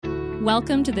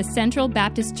Welcome to the Central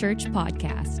Baptist Church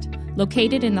podcast.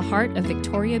 Located in the heart of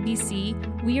Victoria,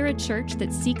 BC, we are a church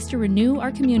that seeks to renew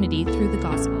our community through the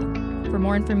gospel. For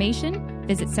more information,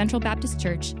 visit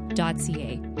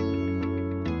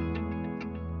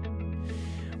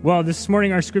centralbaptistchurch.ca. Well, this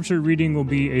morning our scripture reading will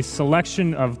be a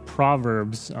selection of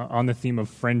Proverbs on the theme of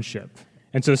friendship.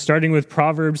 And so starting with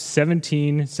Proverbs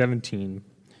 17:17,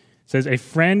 it says, "A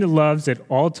friend loves at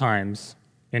all times,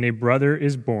 and a brother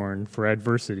is born for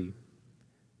adversity.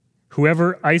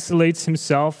 Whoever isolates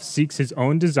himself seeks his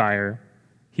own desire.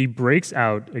 He breaks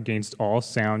out against all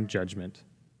sound judgment.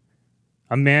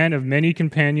 A man of many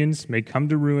companions may come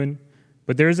to ruin,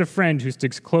 but there is a friend who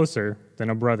sticks closer than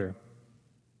a brother.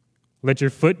 Let your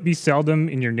foot be seldom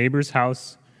in your neighbor's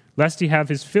house, lest he have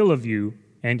his fill of you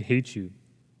and hate you.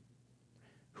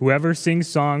 Whoever sings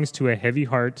songs to a heavy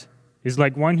heart is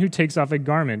like one who takes off a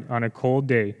garment on a cold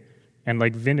day, and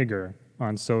like vinegar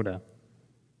on soda.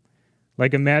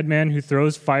 Like a madman who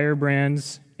throws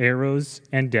firebrands, arrows,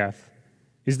 and death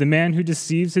is the man who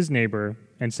deceives his neighbor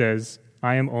and says,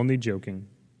 'I am only joking.'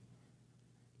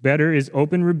 Better is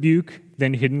open rebuke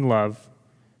than hidden love.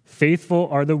 Faithful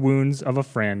are the wounds of a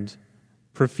friend.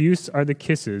 Profuse are the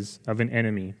kisses of an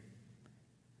enemy.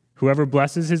 Whoever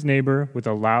blesses his neighbor with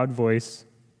a loud voice,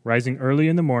 rising early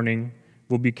in the morning,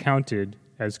 will be counted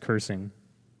as cursing."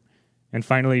 And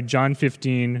finally, John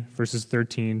 15, verses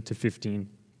 13 to 15.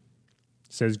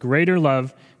 Says, "Greater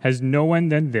love has no one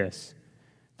than this,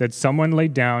 that someone lay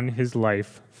down his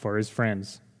life for his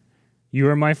friends. You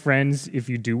are my friends if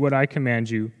you do what I command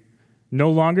you.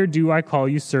 No longer do I call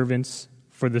you servants,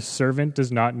 for the servant does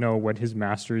not know what his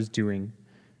master is doing.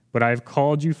 But I have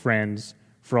called you friends,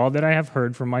 for all that I have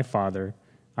heard from my Father,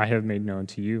 I have made known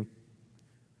to you."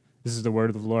 This is the word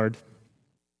of the Lord.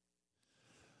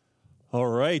 All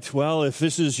right. Well, if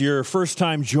this is your first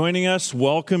time joining us,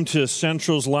 welcome to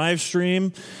Central's live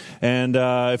stream. And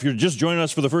if you're just joining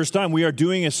us for the first time, we are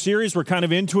doing a series. We're kind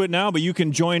of into it now, but you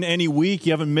can join any week.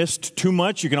 You haven't missed too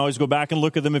much. You can always go back and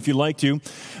look at them if you'd like to.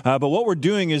 But what we're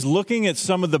doing is looking at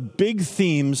some of the big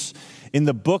themes in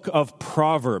the book of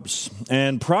Proverbs.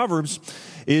 And Proverbs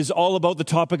is all about the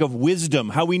topic of wisdom,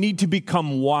 how we need to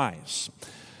become wise.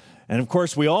 And of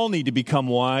course, we all need to become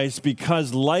wise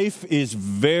because life is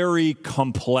very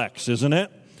complex, isn't it?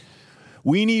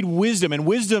 We need wisdom, and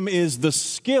wisdom is the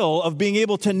skill of being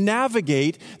able to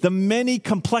navigate the many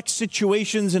complex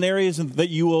situations and areas that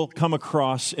you will come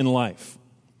across in life.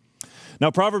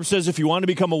 Now, Proverbs says if you want to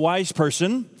become a wise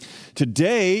person,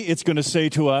 today it's going to say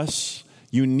to us,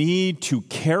 you need to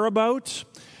care about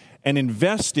and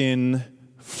invest in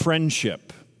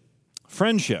friendship.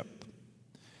 Friendship.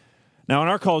 Now, in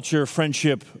our culture,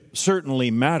 friendship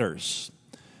certainly matters.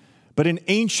 But in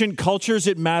ancient cultures,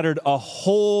 it mattered a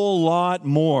whole lot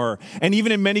more. And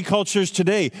even in many cultures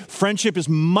today, friendship is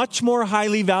much more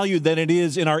highly valued than it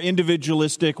is in our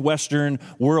individualistic Western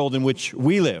world in which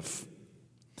we live.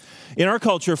 In our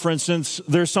culture, for instance,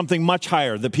 there's something much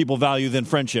higher that people value than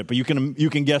friendship. But you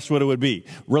can guess what it would be.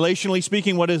 Relationally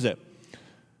speaking, what is it?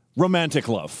 Romantic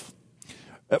love.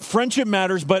 Friendship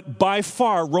matters, but by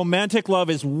far, romantic love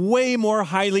is way more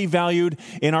highly valued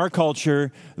in our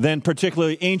culture than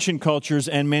particularly ancient cultures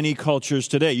and many cultures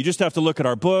today. You just have to look at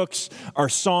our books, our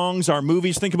songs, our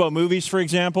movies. Think about movies, for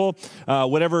example.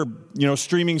 Whatever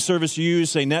streaming service you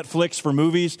use, say Netflix for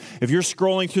movies. If you're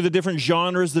scrolling through the different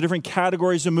genres, the different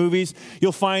categories of movies,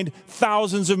 you'll find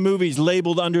thousands of movies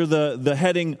labeled under the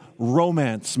heading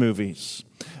romance movies.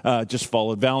 Just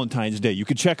followed Valentine's Day. You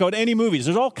could check out any movies.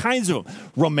 There's all kinds of them.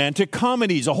 Romantic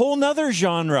comedies, a whole nother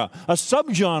genre, a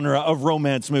subgenre of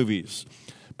romance movies.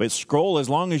 But scroll as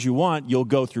long as you want. You'll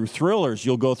go through thrillers.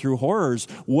 You'll go through horrors.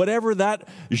 Whatever that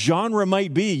genre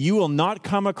might be, you will not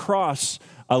come across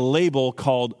a label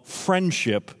called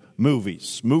friendship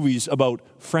movies. Movies about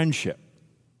friendship.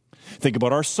 Think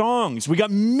about our songs. We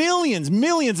got millions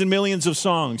and millions of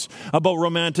songs about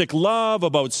romantic love,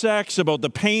 about sex, about the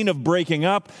pain of breaking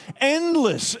up.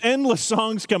 Endless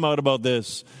songs come out about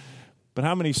this. But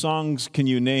how many songs can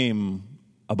you name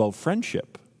about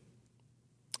friendship?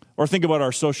 Or think about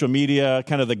our social media,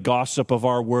 kind of the gossip of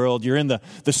our world. You're in the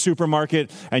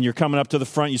supermarket and you're coming up to the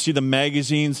front. You see the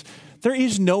magazines. There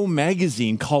is no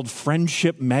magazine called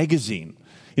Friendship Magazine.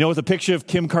 With a picture of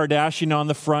Kim Kardashian on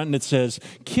the front, and it says,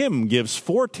 "Kim gives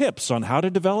 4 tips on how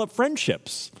to develop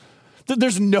friendships."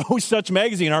 There's no such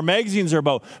magazine. Our magazines are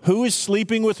about who is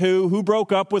sleeping with who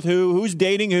broke up with who's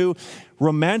dating who.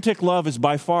 Romantic love is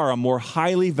by far a more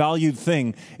highly valued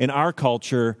thing in our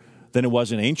culture than it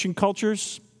was in ancient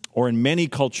cultures or in many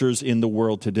cultures in the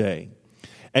world today.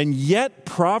 And yet,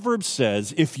 Proverbs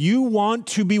says, if you want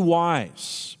to be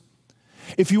wise,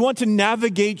 If you want to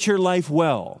navigate your life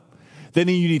well, then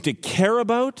you need to care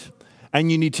about and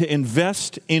you need to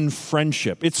invest in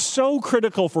friendship. It's so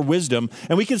critical for wisdom,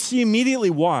 and we can see immediately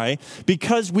why,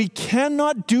 because we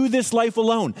cannot do this life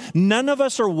alone. None of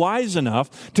us are wise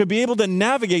enough to be able to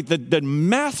navigate the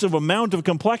massive amount of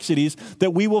complexities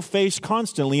that we will face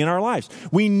constantly in our lives.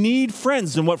 We need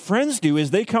friends, and what friends do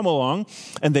is they come along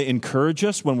and they encourage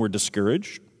us when we're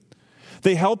discouraged.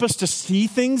 They help us to see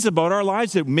things about our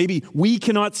lives that maybe we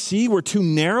cannot see. We're too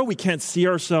narrow. We can't see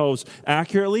ourselves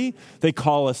accurately. They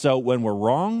call us out when we're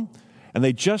wrong. And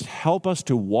they just help us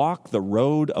to walk the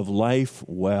road of life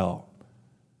well.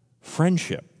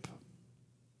 Friendship.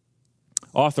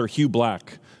 Author Hugh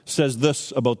Black says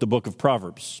this about the book of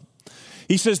Proverbs.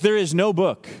 He says, there is no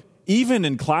book, even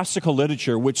in classical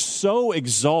literature, which so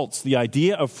exalts the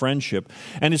idea of friendship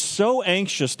and is so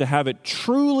anxious to have it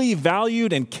truly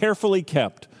valued and carefully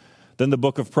kept than the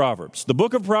book of Proverbs. The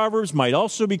book of Proverbs might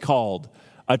also be called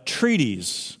a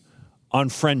treatise on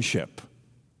friendship.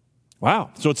 Wow.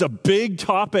 So it's a big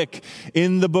topic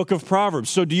in the book of Proverbs.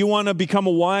 So do you want to become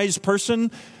a wise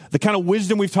person? The kind of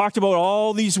wisdom we've talked about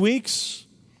all these weeks?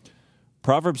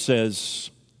 Proverbs says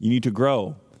you need to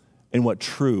grow in what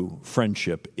true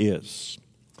friendship is.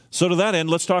 So to that end,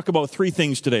 let's talk about three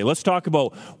things today. Let's talk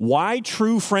about why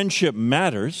true friendship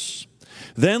matters.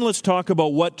 Then let's talk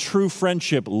about what true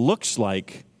friendship looks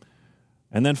like.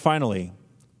 And then finally,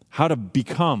 how to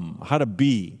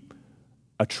be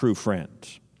a true friend.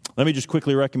 Let me just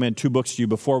quickly recommend two books to you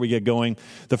before we get going.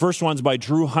 The first one's by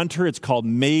Drew Hunter. It's called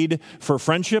Made for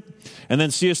Friendship. And then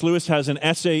C.S. Lewis has an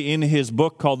essay in his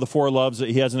book called The Four Loves.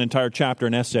 He has an entire chapter,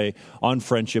 an essay on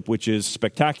friendship, which is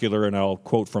spectacular, and I'll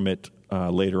quote from it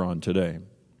later on today.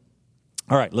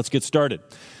 All right, let's get started.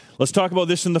 Let's talk about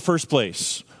this in the first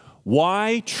place.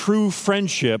 Why true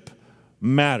friendship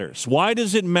matters. Why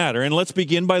does it matter? And let's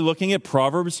begin by looking at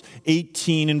Proverbs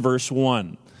 18 and verse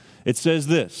 1. It says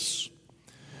this: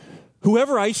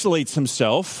 whoever isolates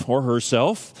himself or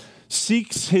herself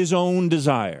seeks his own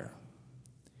desire.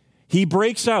 He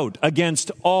breaks out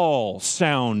against all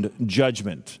sound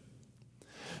judgment.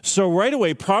 So right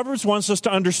away, Proverbs wants us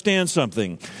to understand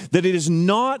something, that it is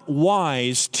not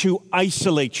wise to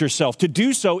isolate yourself. To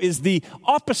do so is the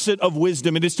opposite of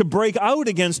wisdom. It is to break out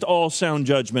against all sound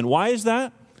judgment. Why is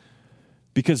that?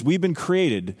 Because we've been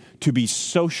created to be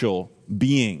social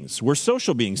beings. We're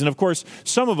social beings. And of course,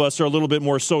 some of us are a little bit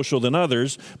more social than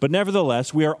others, but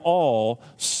nevertheless, we are all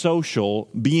social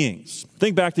beings.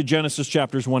 Think back to Genesis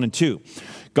chapters 1 and 2.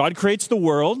 God creates the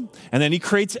world, and then he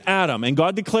creates Adam, and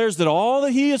God declares that all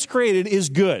that he has created is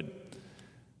good.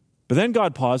 But then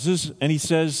God pauses, and he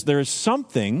says there is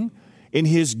something in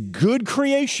his good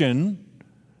creation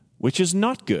which is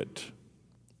not good.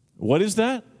 What is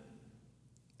that?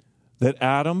 That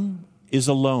Adam is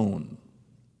alone.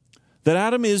 That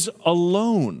Adam is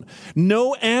alone.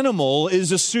 No animal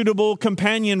is a suitable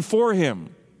companion for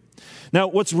him. Now,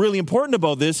 what's really important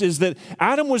about this is that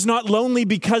Adam was not lonely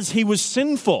because he was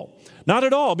sinful. Not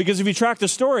at all, because if you track the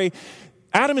story,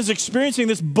 Adam is experiencing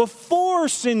this before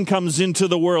sin comes into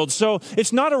the world. So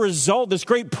it's not a result, this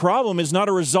great problem is not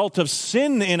a result of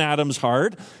sin in Adam's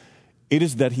heart. It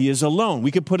is that he is alone.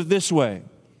 We could put it this way.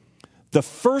 The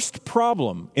first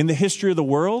problem in the history of the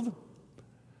world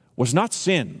was not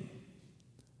sin.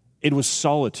 It was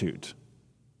solitude.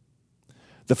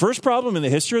 The first problem in the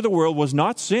history of the world was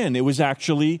not sin. It was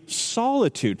actually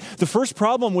solitude. The first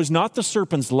problem was not the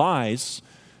serpent's lies.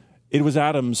 It was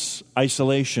Adam's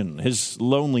isolation, his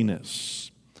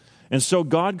loneliness. And so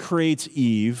God creates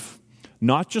Eve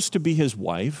not just to be his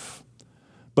wife,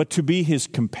 but to be his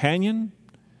companion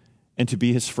and to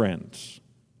be his friend.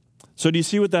 So do you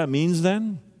see what that means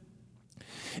then?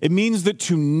 It means that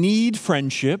to need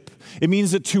friendship, it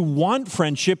means that to want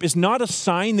friendship is not a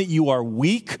sign that you are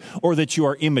weak or that you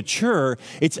are immature.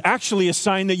 It's actually a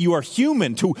sign that you are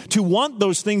human. To want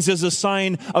those things is a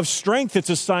sign of strength. It's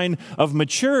a sign of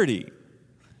maturity.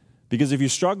 Because if you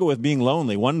struggle with being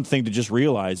lonely, one thing to just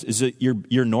realize is that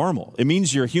you're normal. It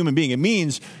means you're a human being. It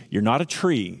means you're not a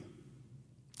tree.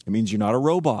 It means you're not a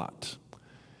robot.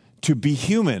 To be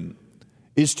human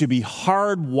is to be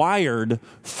hardwired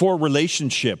for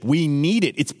relationship. We need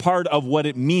it. It's part of what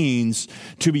it means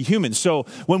to be human. So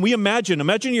when we imagine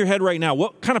in your head right now,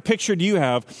 what kind of picture do you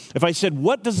have if I said,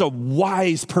 what does a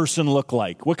wise person look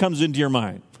like? What comes into your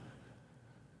mind?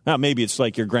 Now, maybe it's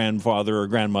like your grandfather or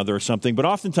grandmother or something, but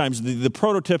oftentimes the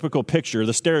prototypical picture,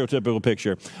 the stereotypical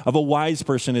picture of a wise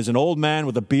person is an old man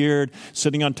with a beard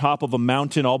sitting on top of a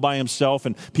mountain all by himself,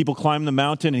 and people climb the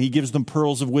mountain and he gives them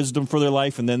pearls of wisdom for their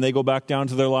life, and then they go back down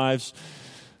to their lives.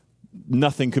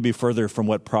 Nothing could be further from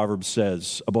what Proverbs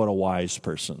says about a wise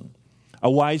person. A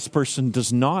wise person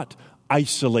does not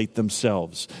isolate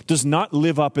themselves, does not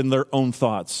live up in their own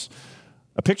thoughts.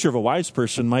 A picture of a wise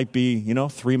person might be,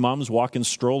 three moms walking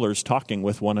strollers talking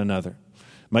with one another.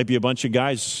 Might be a bunch of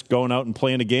guys going out and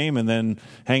playing a game and then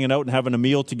hanging out and having a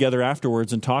meal together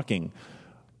afterwards and talking.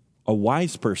 A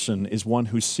wise person is one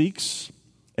who seeks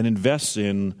and invests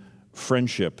in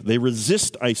friendship. They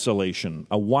resist isolation.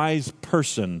 A wise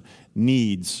person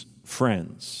needs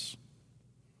friends.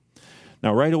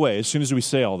 Now, right away, as soon as we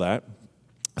say all that,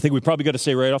 I think we probably got to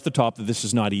say right off the top that this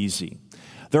is not easy.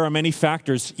 There are many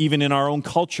factors, even in our own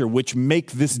culture, which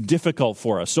make this difficult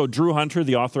for us. So Drew Hunter,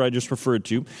 the author I just referred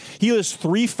to, he lists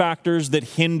 3 factors that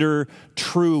hinder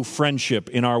true friendship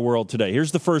in our world today.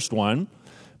 Here's the first one: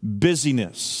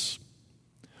 busyness.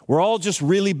 We're all just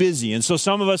really busy. And so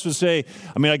some of us would say,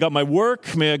 I got my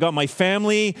work, I got my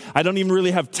family, I don't even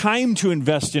really have time to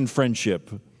invest in friendship.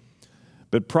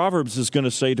 But Proverbs is going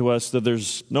to say to us that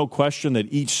there's no question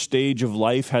that each stage of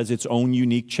life has its own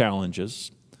unique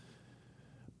challenges.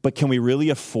 But can we really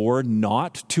afford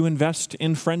not to invest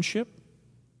in friendship?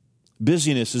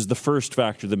 Busyness is the first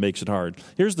factor that makes it hard.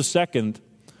 Here's the second: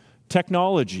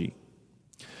 technology.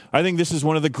 I think this is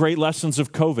one of the great lessons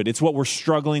of COVID. It's what we're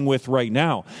struggling with right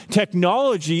now.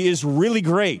 Technology is really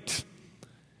great.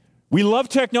 We love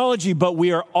technology, but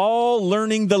we are all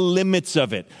learning the limits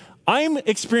of it. I'm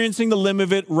experiencing the limit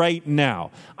of it right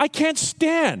now. I can't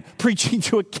stand preaching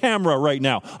to a camera right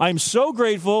now. I'm so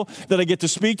grateful that I get to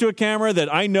speak to a camera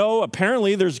that I know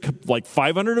apparently there's like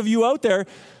 500 of you out there.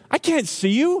 I can't see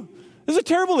you. This is a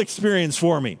terrible experience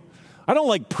for me. I don't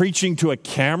like preaching to a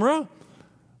camera.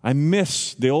 I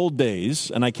miss the old days,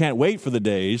 and I can't wait for the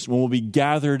days when we'll be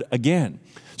gathered again.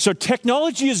 So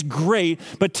technology is great,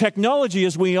 but technology,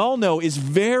 as we all know, is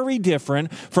very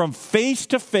different from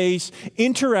face-to-face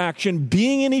interaction,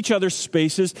 being in each other's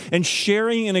spaces, and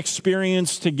sharing an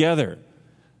experience together.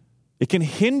 It can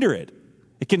hinder it.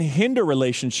 It can hinder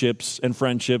relationships and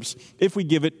friendships if we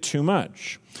give it too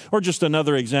much. Or just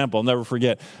another example, I'll never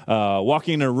forget,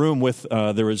 walking in a room with,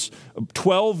 there was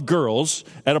 12 girls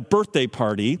at a birthday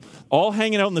party, all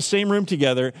hanging out in the same room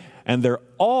together, and they're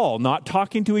all not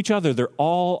talking to each other. They're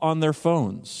all on their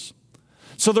phones.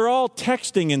 So they're all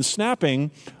texting and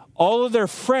snapping all of their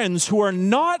friends who are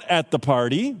not at the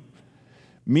party,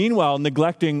 meanwhile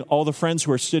neglecting all the friends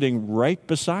who are sitting right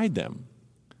beside them.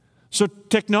 So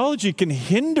technology can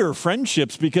hinder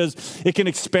friendships because it can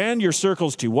expand your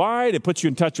circles too wide. It puts you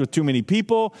in touch with too many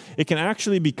people. It can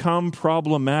actually become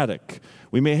problematic.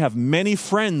 We may have many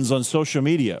friends on social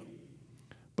media,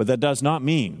 but that does not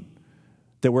mean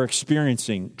that we're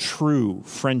experiencing true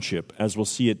friendship, as we'll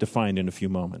see it defined in a few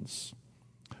moments.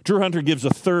 Drew Hunter gives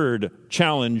a third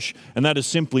challenge, and that is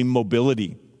simply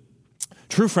mobility.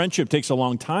 True friendship takes a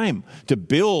long time to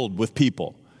build with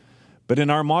people. But in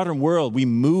our modern world, we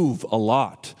move a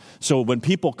lot. So when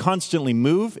people constantly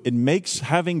move, it makes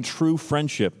having true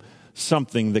friendship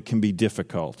something that can be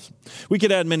difficult. We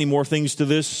could add many more things to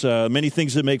this, many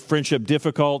things that make friendship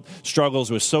difficult,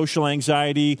 struggles with social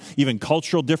anxiety, even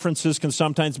cultural differences can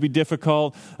sometimes be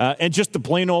difficult, and just the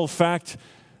plain old fact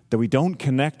that we don't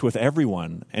connect with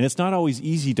everyone, and it's not always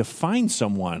easy to find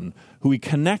someone who we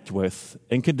connect with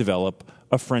and can develop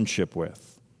a friendship with.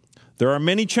 There are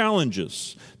many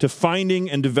challenges to finding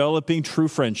and developing true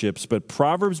friendships, but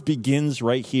Proverbs begins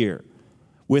right here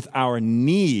with our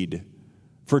need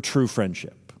for true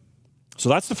friendship. So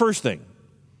that's the first thing.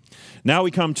 Now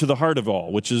we come to the heart of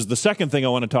all, which is the second thing I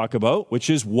want to talk about, which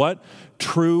is what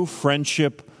true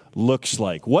friendship looks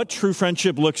like. What true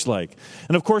friendship looks like.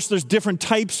 And of course, there's different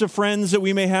types of friends that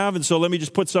we may have. And so let me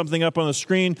just put something up on the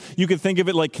screen. You can think of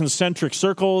it like concentric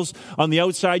circles. On the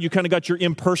outside, you kind of got your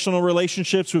impersonal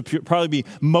relationships, which would probably be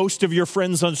most of your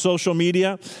friends on social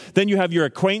media. Then you have your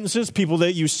acquaintances, people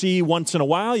that you see once in a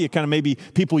while. You kind of maybe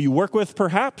people you work with,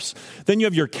 perhaps. Then you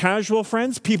have your casual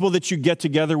friends, people that you get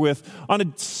together with on a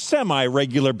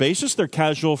semi-regular basis. They're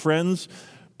casual friends.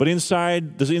 But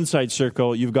inside the inside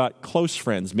circle, you've got close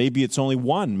friends. Maybe it's only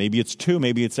one, maybe it's two,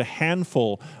 maybe it's a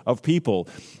handful of people.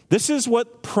 This is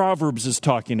what Proverbs is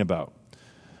talking about.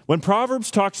 When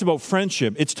Proverbs talks about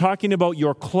friendship, it's talking about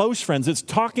your close friends. It's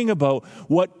talking about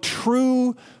what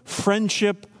true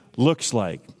friendship looks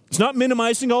like. It's not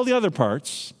minimizing all the other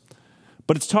parts,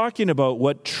 but it's talking about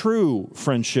what true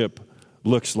friendship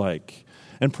looks like.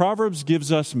 And Proverbs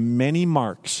gives us many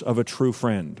marks of a true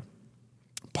friend.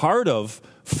 Part of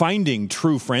finding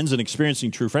true friends and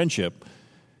experiencing true friendship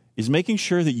is making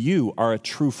sure that you are a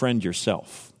true friend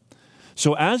yourself.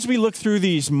 So as we look through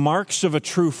these marks of a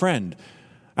true friend,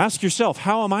 ask yourself,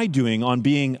 how am I doing on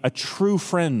being a true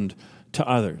friend to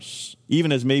others?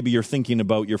 Even as maybe you're thinking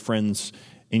about your friends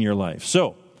in your life.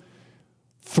 So,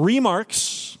 3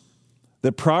 marks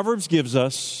that Proverbs gives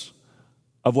us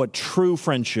of what true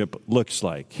friendship looks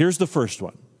like. Here's the first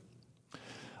one.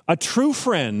 A true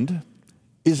friend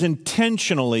is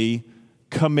intentionally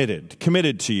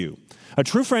committed to you. A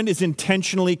true friend is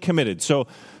intentionally committed. So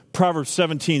Proverbs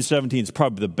 17:17 is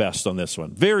probably the best on this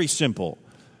one. Very simple.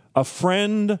 A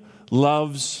friend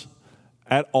loves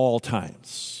at all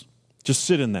times. Just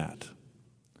sit in that.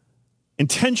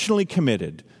 Intentionally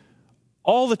committed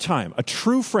all the time. A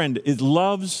true friend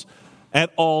loves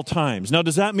at all times. Now,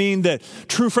 does that mean that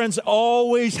true friends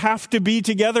always have to be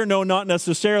together? No, not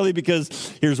necessarily, because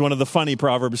here's one of the funny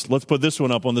Proverbs. Let's put this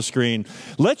one up on the screen.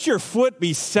 Let your foot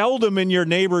be seldom in your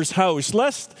neighbor's house,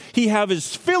 lest he have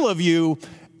his fill of you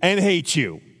and hate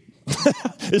you.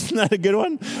 Isn't that a good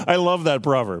one? I love that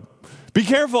proverb. Be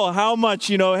careful how much,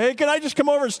 hey, can I just come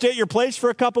over and stay at your place for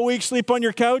a couple weeks, sleep on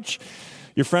your couch?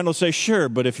 Your friend will say, sure,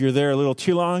 but if you're there a little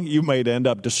too long, you might end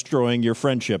up destroying your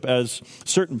friendship. As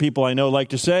certain people I know like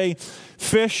to say,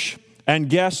 fish and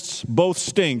guests both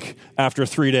stink after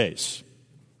 3 days.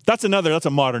 That's a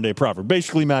modern day proverb.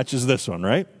 Basically matches this one,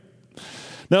 right?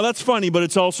 Now that's funny, but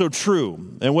it's also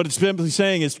true. And what it's simply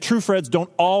saying is true friends don't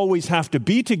always have to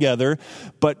be together,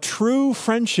 but true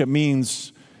friendship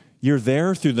means you're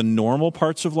there through the normal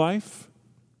parts of life.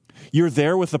 You're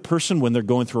there with the person when they're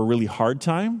going through a really hard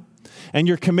time. And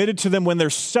you're committed to them when they're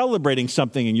celebrating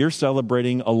something, and you're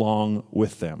celebrating along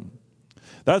with them.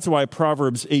 That's why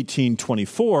Proverbs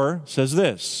 18:24 says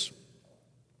this.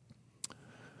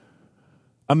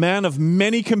 A man of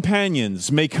many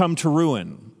companions may come to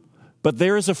ruin, but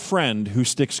there is a friend who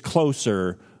sticks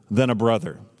closer than a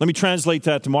brother. Let me translate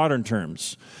that to modern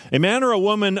terms. A man or a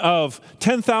woman of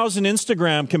 10,000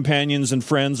 Instagram companions and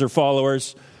friends or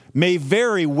followers may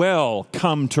very well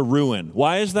come to ruin.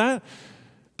 Why is that?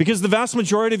 Because the vast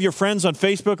majority of your friends on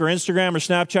Facebook or Instagram or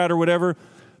Snapchat or whatever,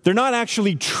 they're not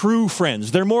actually true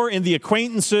friends. They're more in the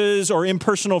acquaintances or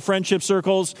impersonal friendship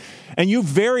circles. And you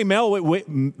very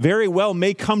well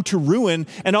may come to ruin.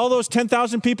 And all those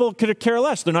 10,000 people could care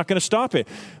less. They're not going to stop it.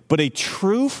 But a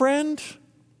true friend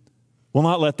will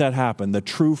not let that happen. The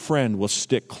true friend will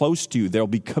stick close to you. They'll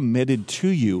be committed to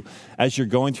you as you're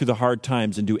going through the hard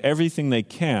times and do everything they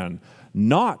can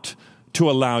not to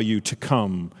allow you to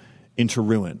come into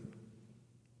ruin.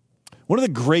 One of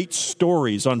the great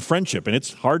stories on friendship, and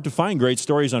it's hard to find great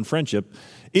stories on friendship,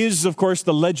 is, of course,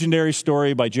 the legendary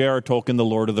story by J.R. Tolkien, The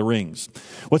Lord of the Rings.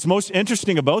 What's most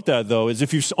interesting about that, though, is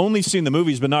if you've only seen the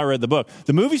movies but not read the book,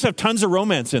 the movies have tons of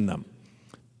romance in them.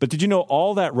 But did you know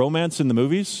all that romance in the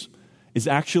movies is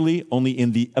actually only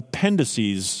in the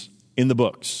appendices in the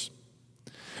books?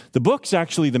 The books,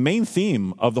 actually, the main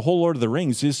theme of the whole Lord of the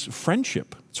Rings is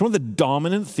friendship. It's one of the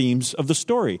dominant themes of the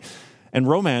story. And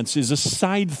romance is a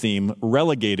side theme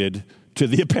relegated to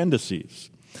the appendices.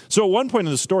 So at one point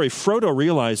in the story, Frodo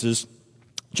realizes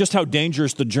just how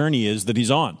dangerous the journey is that he's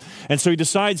on. And so he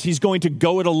decides he's going to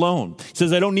go it alone. He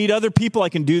says, I don't need other people. I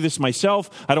can do this myself.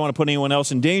 I don't want to put anyone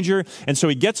else in danger. And so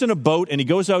he gets in a boat and he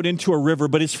goes out into a river.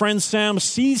 But his friend Sam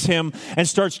sees him and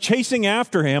starts chasing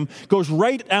after him, goes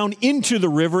right down into the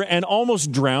river and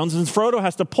almost drowns. And Frodo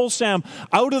has to pull Sam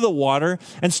out of the water.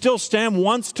 And still Sam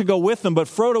wants to go with him. But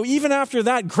Frodo, even after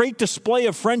that great display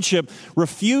of friendship,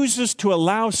 refuses to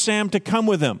allow Sam to come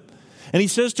with him. And he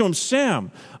says to him,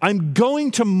 Sam, I'm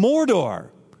going to Mordor.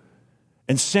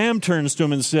 And Sam turns to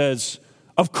him and says,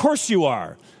 of course you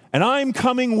are, and I'm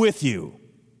coming with you.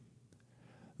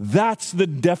 That's the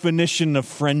definition of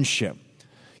friendship.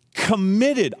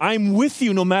 Committed. I'm with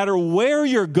you no matter where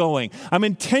you're going. I'm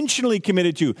intentionally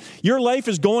committed to you. Your life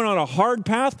is going on a hard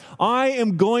path. I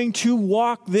am going to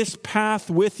walk this path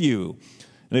with you.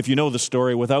 And if you know the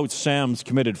story, without Sam's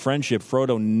committed friendship,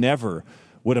 Frodo never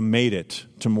would have made it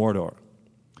to Mordor.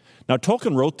 Now,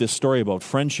 Tolkien wrote this story about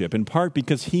friendship in part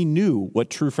because he knew what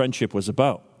true friendship was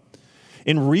about.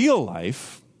 In real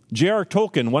life, J.R.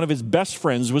 Tolkien, one of his best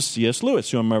friends was C.S.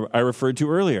 Lewis, whom I referred to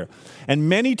earlier. And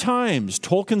many times,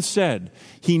 Tolkien said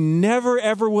he never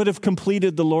ever would have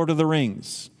completed The Lord of the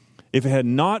Rings if it had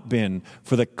not been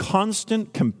for the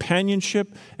constant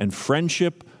companionship and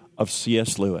friendship of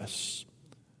C.S. Lewis.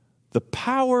 The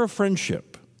power of friendship.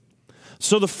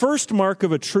 So the first mark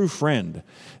of a true friend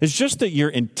is just that you're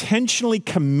intentionally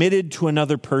committed to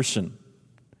another person.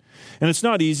 And it's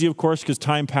not easy, of course, because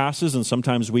time passes and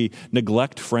sometimes we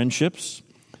neglect friendships.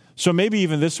 So maybe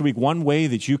even this week, one way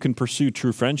that you can pursue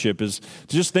true friendship is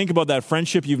to just think about that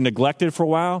friendship you've neglected for a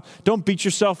while. Don't beat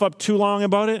yourself up too long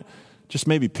about it. Just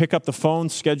maybe pick up the phone,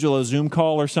 schedule a Zoom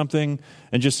call or something,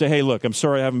 and just say, hey, look, I'm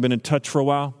sorry I haven't been in touch for a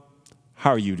while. How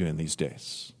are you doing these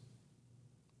days?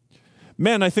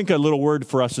 Men, I think a little word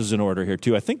for us is in order here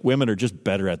too. I think women are just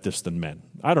better at this than men.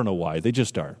 I don't know why. They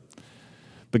just are.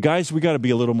 But guys, we got to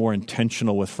be a little more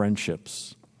intentional with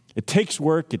friendships. It takes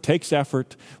work. It takes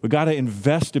effort. We got to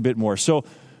invest a bit more. So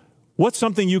what's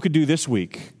something you could do this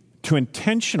week to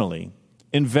intentionally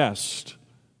invest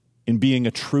in being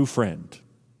a true friend?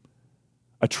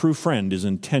 A true friend is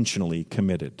intentionally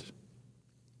committed.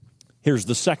 Here's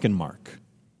the second mark.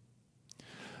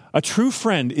 A true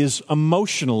friend is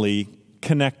emotionally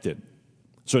connected.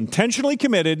 So intentionally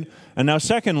committed, and now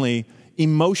secondly,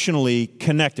 emotionally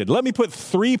connected. Let me put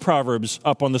 3 Proverbs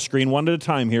up on the screen one at a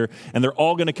time here, and they're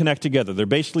all going to connect together. They're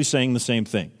basically saying the same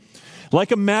thing.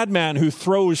 Like a madman who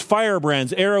throws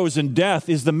firebrands, arrows, and death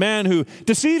is the man who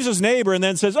deceives his neighbor and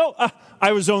then says,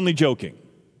 I was only joking.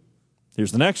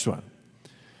 Here's the next one.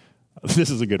 This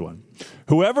is a good one.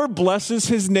 Whoever blesses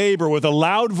his neighbor with a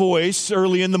loud voice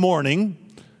early in the morning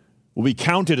will be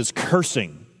counted as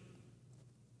cursing.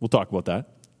 We'll talk about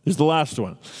that. Here's the last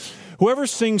one. Whoever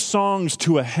sings songs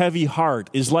to a heavy heart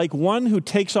is like one who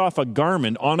takes off a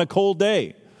garment on a cold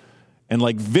day and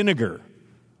like vinegar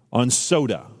on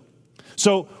soda.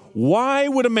 So why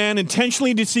would a man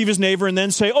intentionally deceive his neighbor and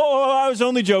then say, I was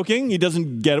only joking? He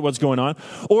doesn't get what's going on.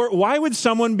 Or why would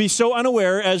someone be so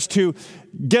unaware as to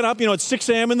get up, at 6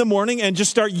 a.m. in the morning and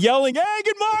just start yelling, hey,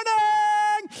 good morning!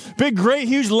 Big, great,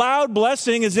 huge, loud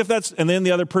blessing as if that's, and then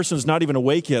the other person's not even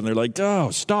awake yet and they're like,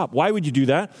 stop. Why would you do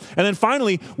that? And then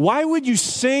finally, why would you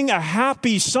sing a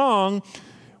happy song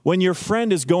when your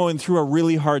friend is going through a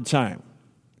really hard time?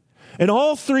 In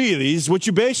all 3 of these, what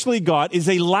you basically got is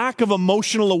a lack of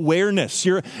emotional awareness.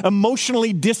 You're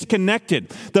emotionally disconnected.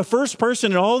 The first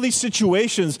person in all these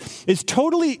situations is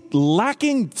totally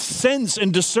lacking sense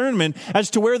and discernment as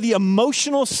to where the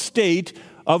emotional state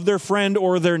of their friend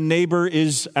or their neighbor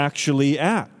is actually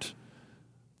at.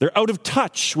 They're out of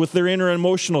touch with their inner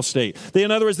emotional state. In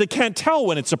other words, they can't tell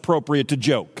when it's appropriate to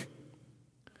joke.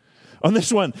 On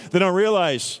this one, they don't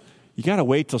realize you got to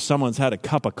wait till someone's had a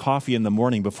cup of coffee in the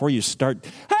morning before you start,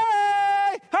 hey,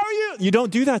 how are you? You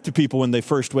don't do that to people when they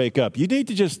first wake up. You need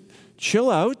to just chill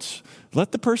out,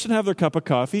 let the person have their cup of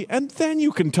coffee, and then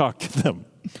you can talk to them.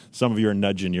 Some of you are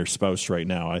nudging your spouse right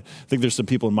now. I think there's some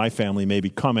people in my family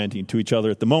maybe commenting to each other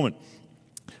at the moment.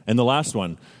 And the last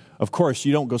one, of course,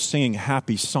 you don't go singing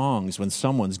happy songs when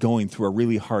someone's going through a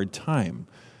really hard time.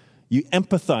 You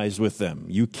empathize with them.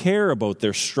 You care about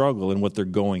their struggle and what they're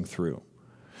going through.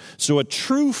 So a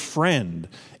true friend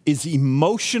is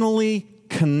emotionally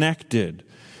connected.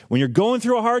 When you're going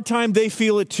through a hard time, they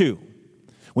feel it too.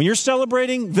 When you're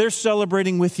celebrating, they're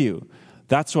celebrating with you.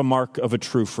 That's a mark of a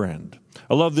true friend.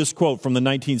 I love this quote from the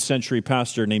 19th century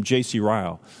pastor named J.C.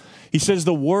 Ryle. He says,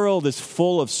 the world is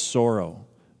full of sorrow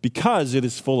because it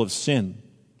is full of sin.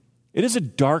 It is a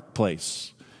dark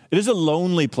place. It is a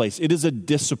lonely place. It is a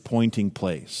disappointing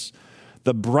place.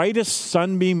 The brightest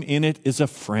sunbeam in it is a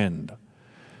friend.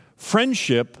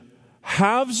 Friendship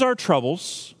halves our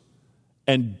troubles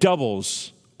and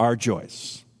doubles our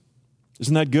joys.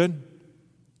 Isn't that good?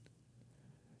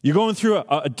 You're going through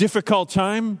a difficult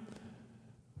time.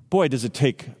 Boy, does it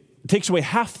takes away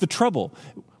half the trouble.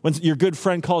 When your good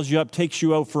friend calls you up, takes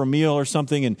you out for a meal or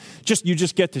something, and you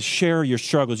just get to share your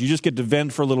struggles. You just get to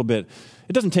vent for a little bit.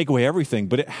 It doesn't take away everything,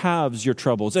 but it halves your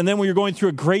troubles. And then when you're going through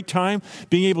a great time,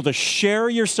 being able to share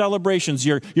your celebrations,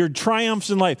 your triumphs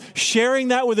in life, sharing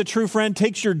that with a true friend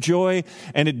takes your joy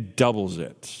and it doubles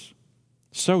it.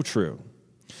 So true.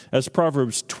 As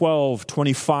Proverbs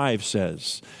 12:25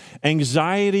 says,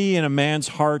 anxiety in a man's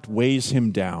heart weighs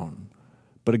him down,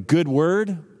 but a good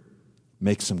word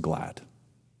makes him glad.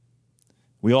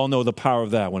 We all know the power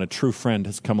of that when a true friend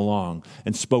has come along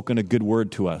and spoken a good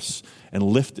word to us and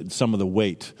lifted some of the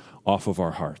weight off of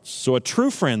our hearts. So a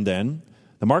true friend then,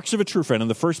 the marks of a true friend in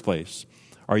the first place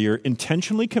are you're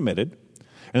intentionally committed,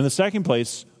 and in the second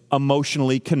place,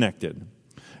 emotionally connected.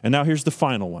 And now here's the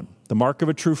final one. The mark of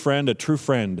a true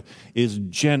friend is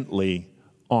gently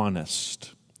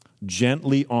honest.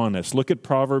 Gently honest. Look at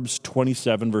Proverbs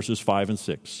 27 verses 5 and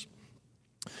 6.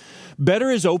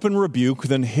 Better is open rebuke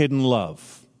than hidden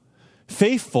love.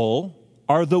 Faithful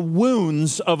are the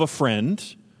wounds of a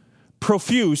friend.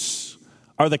 Profuse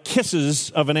are the kisses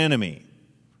of an enemy.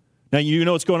 Now, you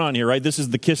know what's going on here, right? This is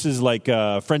the kisses like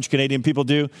French-Canadian people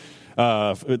do.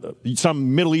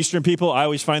 Some Middle Eastern people, I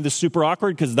always find this super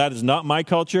awkward because that is not my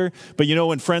culture. But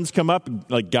when friends come up,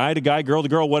 like guy to guy, girl to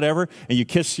girl, whatever, and you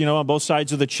kiss, on both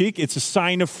sides of the cheek, it's a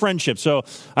sign of friendship. So,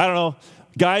 I don't know.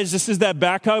 Guys, this is that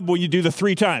back hug when you do the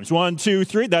 3 times. 1, 2,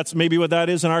 3. That's maybe what that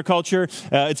is in our culture.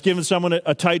 It's giving someone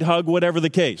a tight hug, whatever the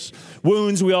case.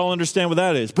 Wounds, we all understand what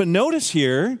that is. But notice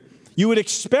here, you would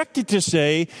expect it to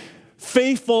say,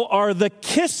 Faithful are the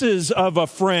kisses of a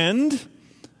friend.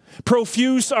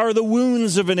 Profuse are the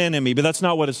wounds of an enemy. But that's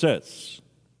not what it says.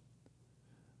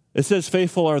 It says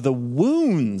faithful are the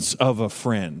wounds of a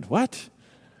friend. What?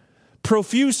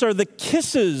 Profuse are the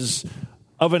kisses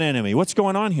of an enemy. What's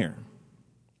going on here?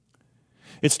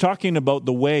 It's talking about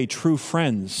the way true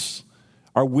friends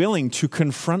are willing to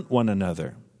confront one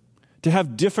another, to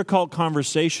have difficult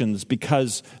conversations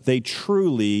because they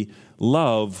truly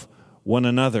love one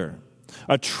another.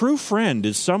 A true friend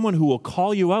is someone who will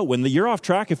call you out when you're off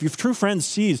track. If your true friend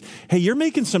sees, hey, you're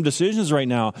making some decisions right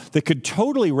now that could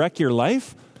totally wreck your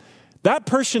life, that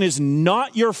person is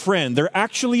not your friend. They're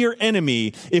actually your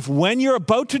enemy if when you're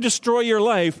about to destroy your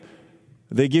life,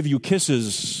 they give you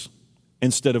kisses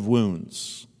instead of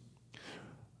wounds.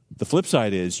 The flip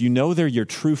side is, you know they're your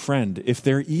true friend if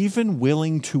they're even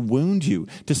willing to wound you,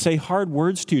 to say hard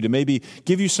words to you, to maybe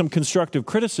give you some constructive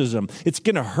criticism. It's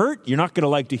going to hurt. You're not going to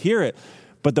like to hear it.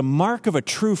 But the mark of a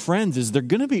true friend is they're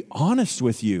going to be honest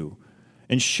with you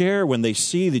and share when they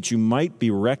see that you might be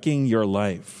wrecking your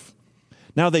life.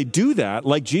 Now, they do that,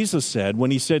 like Jesus said,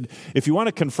 when he said, if you want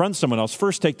to confront someone else,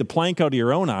 first take the plank out of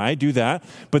your own eye, do that.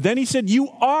 But then he said, you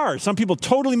are. Some people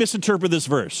totally misinterpret this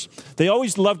verse. They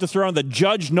always love to throw on the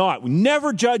judge not. We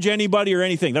never judge anybody or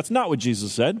anything. That's not what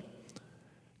Jesus said.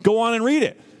 Go on and read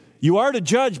it. You are to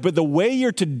judge, but the way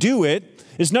you're to do it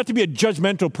is not to be a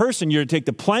judgmental person. You're to take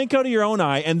the plank out of your own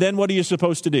eye, and then what are you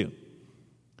supposed to do?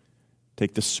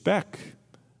 Take the speck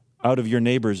out of your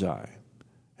neighbor's eye.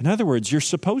 In other words, you're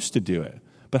supposed to do it.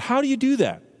 But how do you do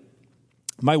that?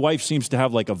 My wife seems to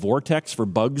have like a vortex for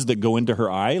bugs that go into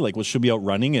her eye. Like, well, she'll be out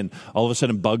running and all of a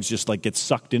sudden bugs just like get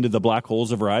sucked into the black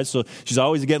holes of her eyes. So she's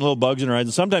always getting little bugs in her eyes.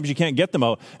 And sometimes you can't get them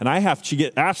out. And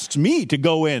asks me to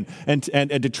go in and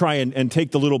to try and take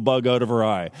the little bug out of her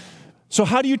eye. So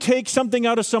how do you take something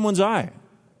out of someone's eye?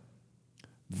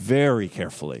 Very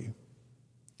carefully.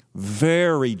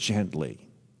 Very gently.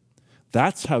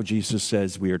 That's how Jesus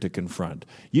says we are to confront.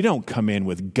 You don't come in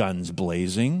with guns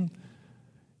blazing.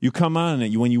 You come on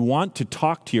and when you want to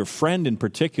talk to your friend in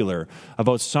particular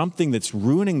about something that's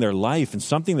ruining their life and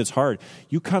something that's hard,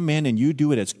 you come in and you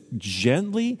do it as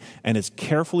gently and as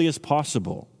carefully as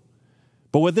possible.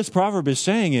 But what this proverb is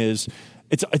saying is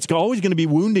it's always going to be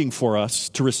wounding for us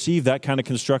to receive that kind of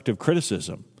constructive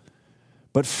criticism.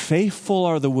 But faithful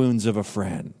are the wounds of a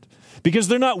friend. Because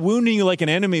they're not wounding you like an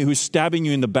enemy who's stabbing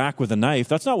you in the back with a knife.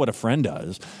 That's not what a friend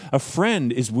does. A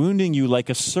friend is wounding you like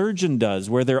a surgeon does,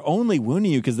 where they're only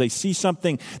wounding you because they see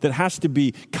something that has to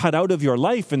be cut out of your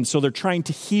life, and so they're trying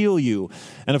to heal you.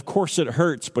 And of course it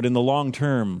hurts, but in the long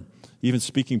term, even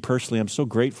speaking personally, I'm so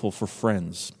grateful for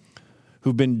friends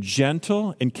who've been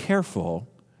gentle and careful,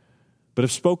 but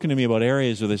have spoken to me about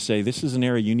areas where they say, this is an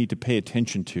area you need to pay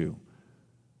attention to.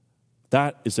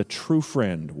 That is a true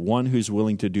friend, one who's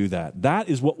willing to do that. That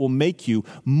is what will make you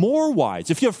more wise.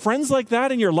 If you have friends like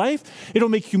that in your life, it'll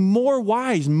make you more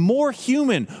wise, more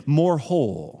human, more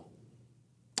whole.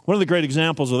 One of the great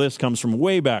examples of this comes from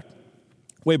way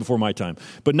before my time.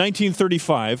 But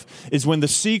 1935 is when the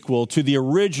sequel to the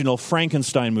original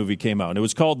Frankenstein movie came out. And it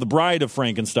was called The Bride of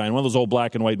Frankenstein, one of those old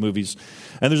black and white movies.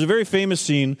 And there's a very famous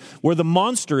scene where the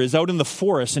monster is out in the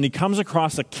forest and he comes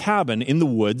across a cabin in the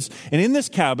woods. And in this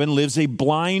cabin lives a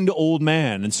blind old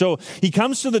man. And so he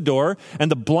comes to the door and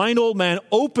the blind old man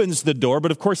opens the door. But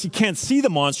of course he can't see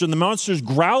the monster and the monster's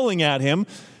growling at him.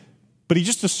 But he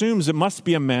just assumes it must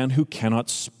be a man who cannot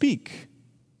speak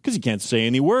because he can't say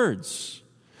any words.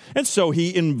 And so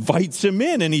he invites him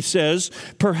in and he says,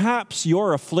 perhaps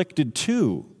you're afflicted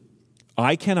too.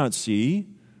 I cannot see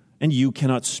and you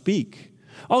cannot speak.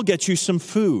 I'll get you some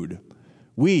food.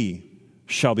 We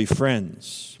shall be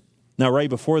friends. Now, right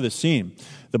before this scene,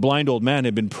 the blind old man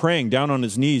had been praying down on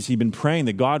his knees. He'd been praying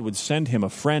that God would send him a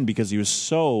friend because he was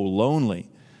so lonely.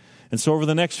 And so over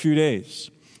the next few days,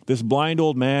 this blind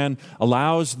old man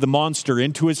allows the monster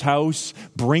into his house,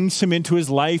 brings him into his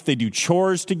life. They do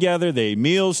chores together. They eat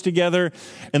meals together.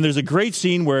 And there's a great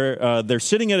scene where they're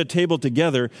sitting at a table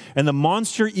together, and the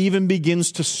monster even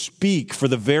begins to speak for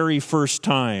the very first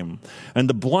time. And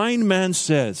the blind man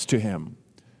says to him,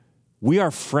 we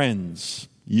are friends,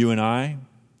 you and I.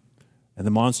 And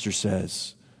the monster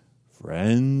says,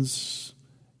 friends.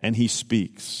 And he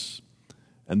speaks.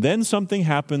 And then something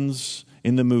happens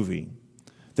in the movie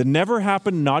that never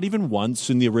happened, not even once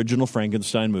in the original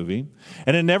Frankenstein movie,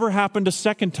 and it never happened a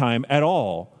second time at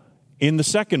all in the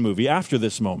second movie after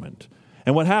this moment.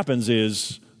 And what happens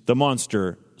is the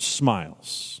monster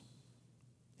smiles.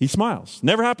 He smiles.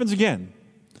 Never happens again.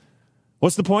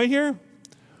 What's the point here?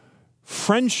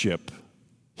 Friendship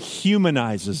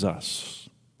humanizes us.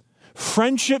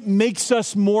 Friendship makes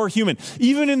us more human.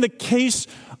 Even in the case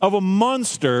of a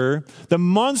monster, the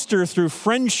monster through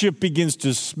friendship begins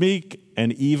to speak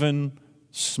and even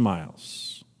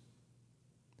smiles.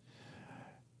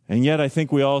 And yet I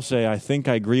think we all say, I think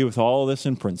I agree with all this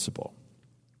in principle.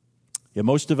 Yet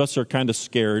most of us are kind of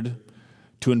scared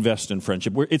to invest in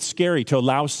friendship. It's scary to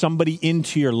allow somebody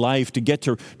into your life to get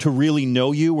to really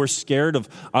know you. We're scared of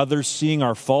others seeing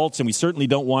our faults, and we certainly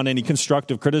don't want any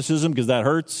constructive criticism because that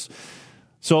hurts.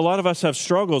 So a lot of us have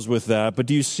struggles with that. But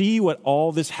do you see what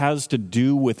all this has to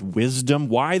do with wisdom?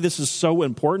 Why this is so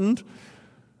important?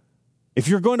 If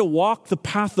you're going to walk the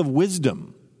path of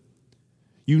wisdom,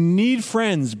 you need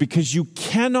friends because you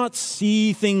cannot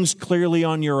see things clearly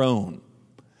on your own.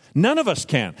 None of us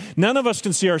can. None of us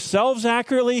can see ourselves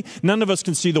accurately. None of us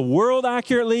can see the world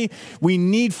accurately. We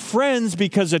need friends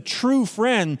because a true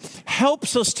friend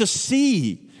helps us to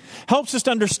see, helps us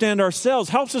to understand ourselves,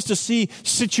 helps us to see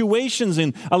situations,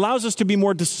 and allows us to be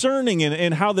more discerning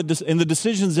in the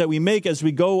decisions that we make as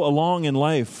we go along in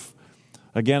life.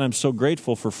 Again, I'm so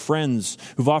grateful for friends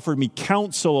who've offered me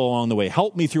counsel along the way,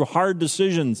 helped me through hard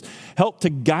decisions, helped to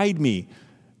guide me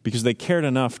because they cared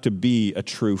enough to be a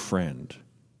true friend.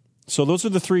 So those are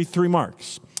the three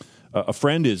marks. A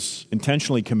friend is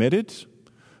intentionally committed,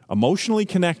 emotionally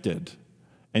connected,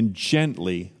 and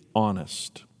gently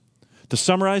honest. To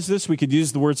summarize this, we could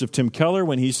use the words of Tim Keller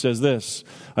when he says this: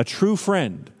 a true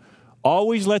friend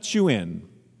always lets you in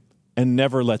and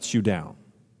never lets you down.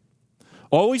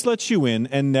 Always lets you in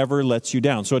and never lets you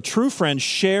down. So a true friend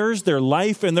shares their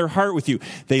life and their heart with you.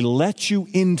 They let you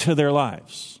into their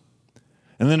lives.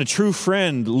 And then a true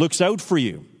friend looks out for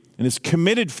you and is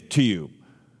committed to you.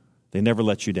 They never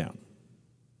let you down.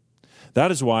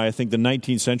 That is why I think the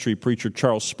 19th century preacher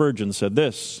Charles Spurgeon said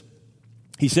this.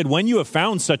 He said, when you have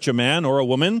found such a man or a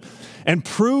woman and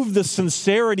proved the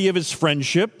sincerity of his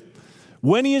friendship,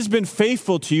 when he has been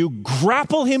faithful to you,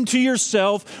 grapple him to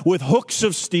yourself with hooks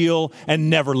of steel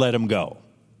and never let him go.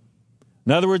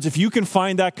 In other words, if you can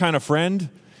find that kind of friend,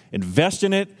 invest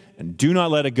in it and do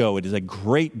not let it go. It is a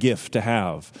great gift to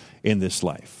have in this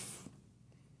life.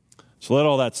 So let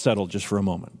all that settle just for a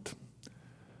moment.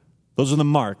 Those are the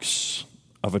marks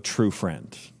of a true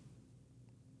friend.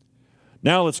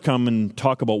 Now let's come and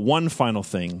talk about one final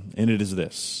thing, and it is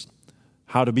this: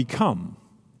 how to become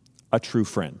a true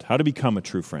friend. How to become a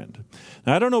true friend.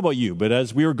 Now, I don't know about you, but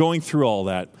as we were going through all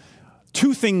that,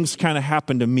 two things kind of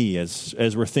happened to me as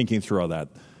we're thinking through all that.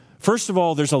 First of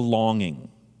all, there's a longing.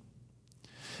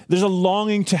 There's a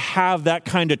longing to have that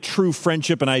kind of true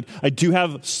friendship, and I do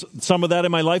have some of that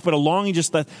in my life, but a longing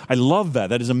just that I love that.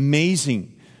 That is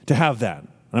amazing to have that. And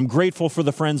I'm grateful for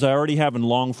the friends I already have and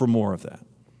long for more of that.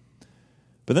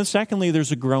 But then secondly,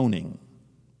 there's a groaning.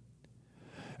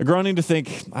 A groaning to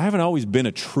think, I haven't always been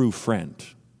a true friend.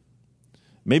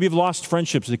 Maybe I've lost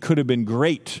friendships that could have been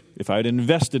great if I had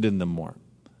invested in them more.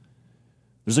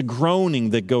 There's a groaning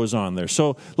that goes on there.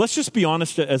 So let's just be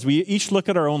honest as we each look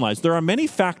at our own lives. There are many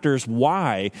factors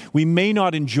why we may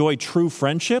not enjoy true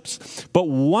friendships, but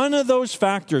one of those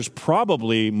factors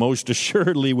probably most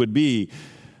assuredly would be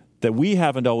that we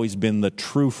haven't always been the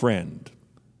true friend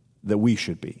that we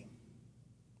should be.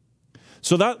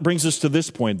 So that brings us to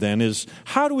this point then, is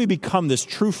how do we become this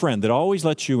true friend that always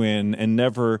lets you in and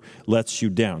never lets you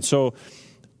down? So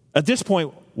at this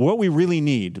point, what we really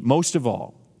need, most of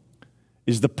all,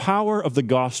 is the power of the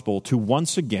gospel to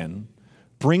once again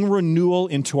bring renewal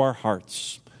into our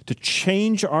hearts, to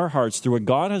change our hearts through what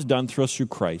God has done through us through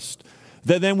Christ,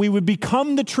 that then we would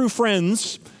become the true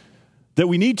friends that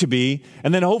we need to be,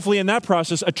 and then hopefully in that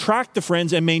process attract the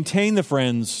friends and maintain the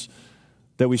friends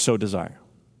that we so desire.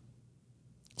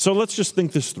 So let's just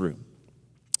think this through.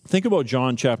 Think about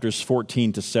John chapters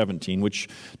 14 to 17, which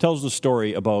tells the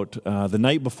story about the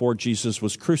night before Jesus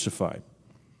was crucified.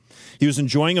 He was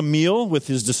enjoying a meal with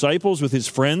his disciples, with his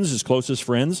friends, his closest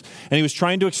friends, and he was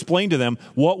trying to explain to them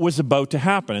what was about to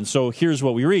happen. And so here's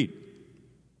what we read.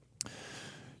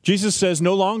 Jesus says,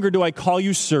 "No longer do I call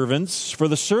you servants, for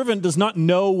the servant does not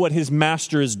know what his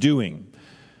master is doing,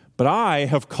 but I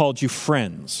have called you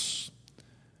friends.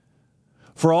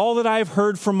 For all that I have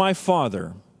heard from my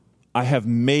Father, I have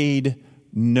made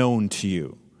known to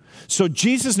you." So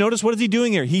Jesus, notice what is he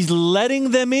doing here? He's letting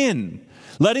them in.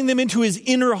 Letting them into his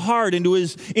inner heart, into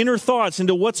his inner thoughts,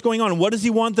 into what's going on. What does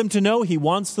he want them to know? He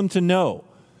wants them to know.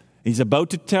 He's about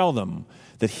to tell them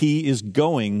that he is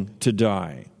going to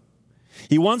die.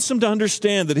 He wants them to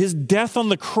understand that his death on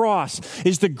the cross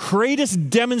is the greatest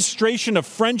demonstration of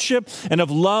friendship and of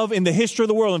love in the history of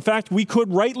the world. In fact, we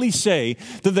could rightly say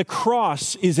that the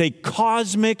cross is a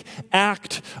cosmic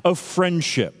act of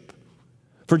friendship.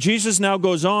 For Jesus now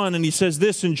goes on and he says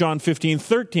this in John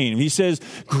 15:13. He says,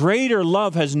 greater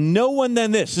love has no one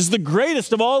than this. This is the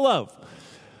greatest of all love,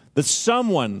 that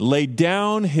someone laid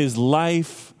down his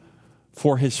life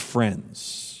for his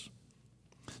friends.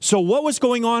 So what was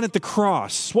going on at the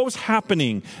cross? What was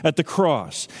happening at the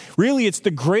cross? Really, it's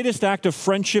the greatest act of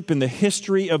friendship in the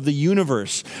history of the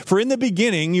universe. For in the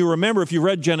beginning, you remember if you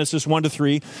read Genesis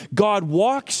 1-3, God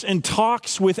walks and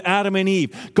talks with Adam and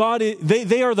Eve.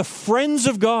 They are the friends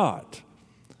of God.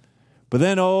 But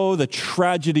then, the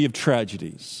tragedy of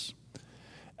tragedies.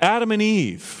 Adam and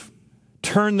Eve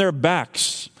turn their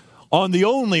backs on the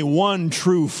only one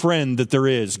true friend that there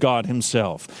is, God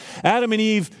himself. Adam and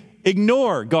Eve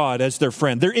ignore God as their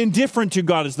friend. They're indifferent to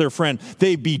God as their friend.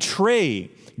 They betray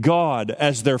God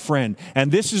as their friend.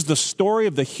 And this is the story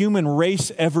of the human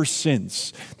race ever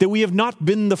since, that we have not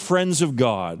been the friends of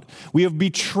God. We have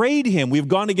betrayed him. We've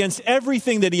gone against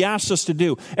everything that he asks us to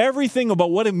do, everything about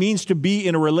what it means to be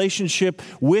in a relationship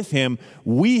with him.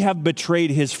 We have betrayed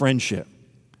his friendship.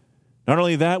 Not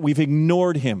only that, we've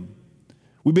ignored him.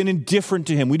 We've been indifferent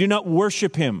to him. We do not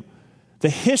worship him. The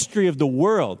history of the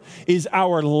world is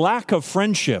our lack of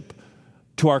friendship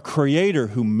to our Creator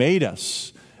who made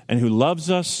us and who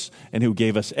loves us and who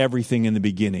gave us everything in the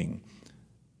beginning.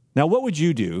 Now, what would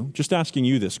you do, just asking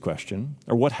you this question,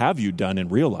 or what have you done in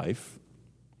real life,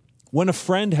 when a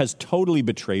friend has totally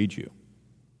betrayed you?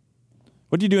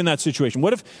 What do you do in that situation?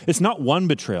 What if it's not one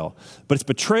betrayal, but it's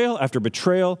betrayal after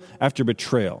betrayal after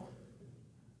betrayal?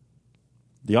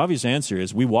 The obvious answer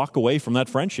is we walk away from that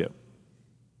friendship.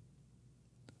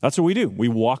 That's what we do. We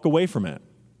walk away from it.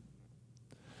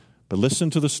 But listen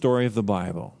to the story of the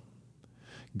Bible.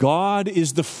 God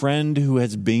is the friend who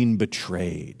has been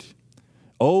betrayed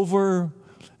over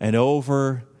and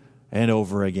over and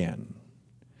over again.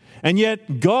 And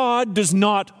yet God does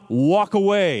not walk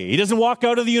away. He doesn't walk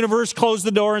out of the universe, close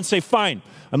the door, and say, fine,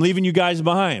 I'm leaving you guys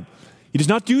behind. He does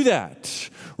not do that.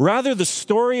 Rather, the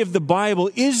story of the Bible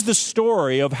is the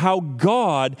story of how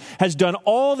God has done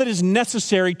all that is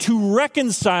necessary to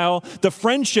reconcile the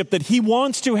friendship that he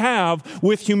wants to have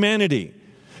with humanity.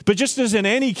 But just as in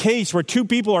any case where two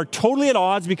people are totally at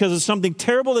odds because of something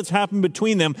terrible that's happened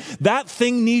between them, that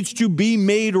thing needs to be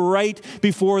made right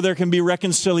before there can be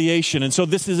reconciliation. And so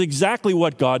this is exactly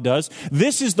what God does.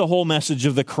 This is the whole message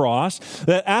of the cross,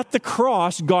 that at the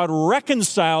cross, God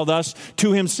reconciled us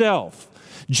to himself.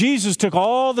 Jesus took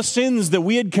all the sins that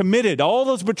we had committed, all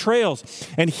those betrayals,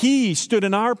 and he stood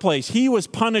in our place. He was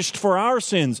punished for our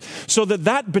sins so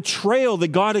that betrayal that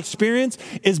God experienced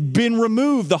has been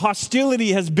removed. The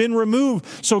hostility has been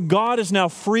removed. So God is now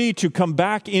free to come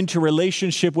back into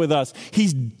relationship with us.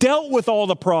 He's dealt with all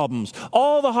the problems,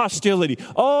 all the hostility,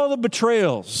 all the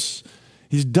betrayals.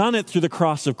 He's done it through the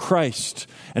cross of Christ.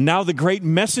 And now the great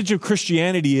message of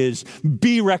Christianity is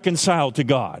be reconciled to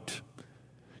God.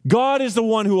 God is the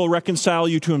one who will reconcile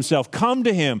you to himself. Come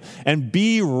to him and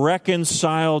be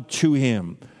reconciled to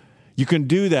him. You can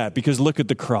do that because look at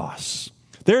the cross.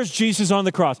 There's Jesus on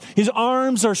the cross. His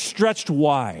arms are stretched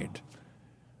wide.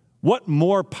 What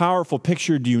more powerful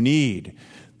picture do you need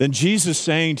than Jesus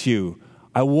saying to you,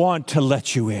 I want to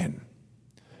let you in.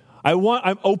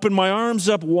 I'm open my arms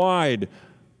up wide.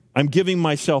 I'm giving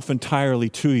myself entirely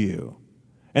to you.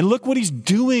 And look what he's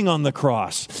doing on the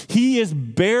cross. He is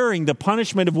bearing the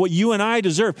punishment of what you and I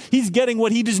deserve. He's getting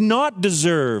what he does not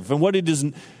deserve. And what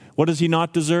does he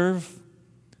not deserve?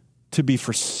 To be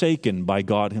forsaken by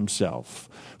God himself.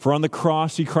 For on the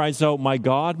cross he cries out, my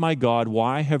God,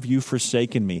 why have you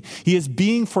forsaken me? He is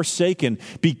being forsaken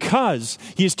because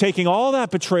he is taking all that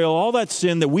betrayal, all that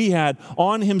sin that we had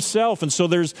on himself. And so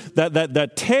there's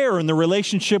that tear in the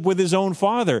relationship with his own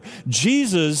Father.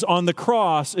 Jesus on the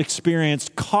cross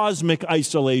experienced cosmic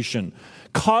isolation,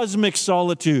 cosmic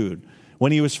solitude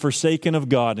when he was forsaken of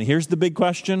God. And here's the big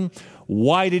question.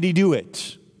 Why did he do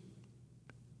it?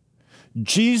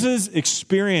 Jesus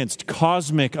experienced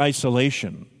cosmic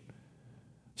isolation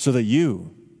so that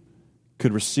you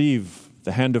could receive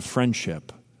the hand of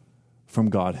friendship from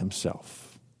God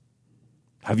himself.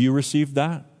 Have you received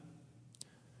that?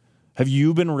 Have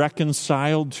you been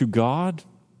reconciled to God?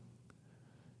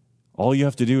 All you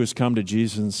have to do is come to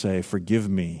Jesus and say, forgive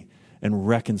me and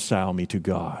reconcile me to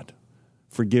God.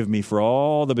 Forgive me for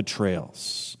all the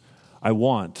betrayals. I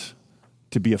want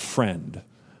to be a friend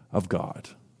of God.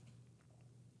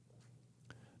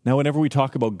 Now, whenever we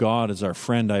talk about God as our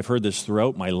friend, I've heard this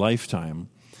throughout my lifetime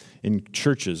in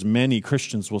churches. Many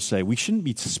Christians will say, we shouldn't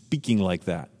be speaking like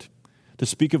that. to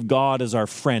speak of God as our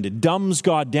friend. It dumbs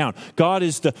God down. God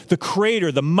is the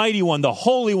creator, the mighty one, the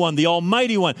holy one, the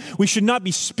almighty one. We should not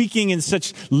be speaking in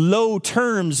such low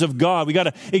terms of God. We got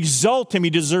to exalt him.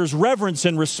 He deserves reverence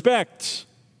and respect.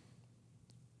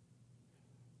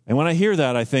 And when I hear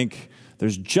that, I think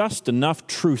there's just enough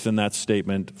truth in that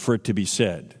statement for it to be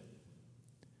said.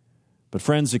 But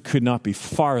friends, it could not be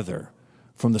farther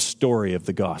from the story of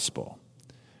the gospel.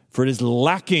 For it is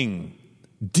lacking,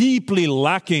 deeply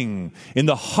lacking in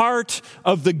the heart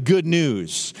of the good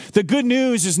news. The good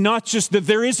news is not just that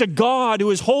there is a God who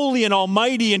is holy and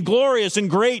almighty and glorious and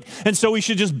great, and so we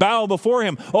should just bow before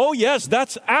him. Oh yes,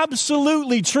 that's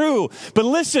absolutely true. But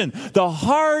listen, the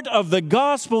heart of the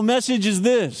gospel message is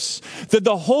this, that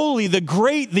the holy, the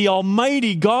great, the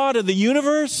almighty God of the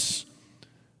universe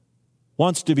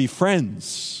wants to be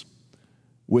friends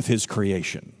with his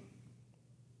creation.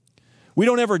 We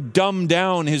don't ever dumb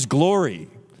down his glory.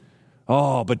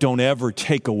 Oh, but don't ever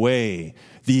take away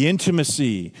the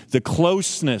intimacy, the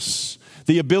closeness,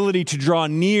 the ability to draw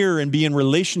near and be in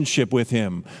relationship with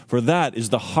him. For that is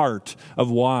the heart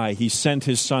of why he sent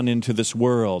his son into this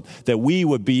world, that we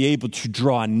would be able to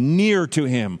draw near to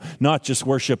him, not just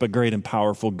worship a great and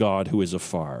powerful God who is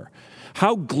afar.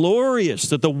 How glorious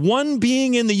that the one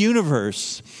being in the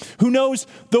universe who knows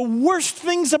the worst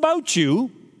things about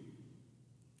you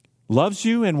loves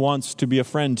you and wants to be a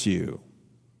friend to you.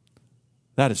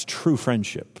 That is true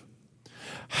friendship.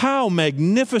 How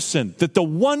magnificent that the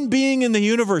one being in the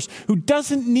universe who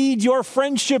doesn't need your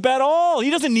friendship at all, he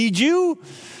doesn't need you.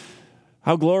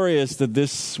 How glorious that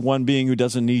this one being who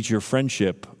doesn't need your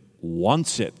friendship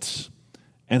wants it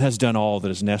and has done all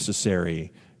that is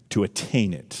necessary to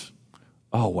attain it.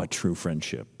 Oh, what true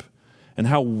friendship. And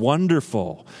how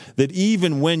wonderful that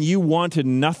even when you wanted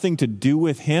nothing to do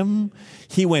with him,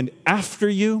 he went after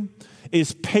you,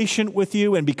 is patient with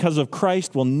you, and because of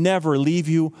Christ will never leave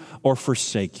you or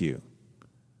forsake you.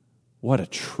 What a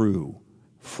true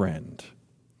friend.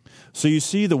 So you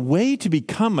see, the way to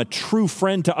become a true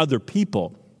friend to other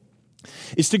people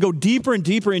is to go deeper and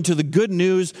deeper into the good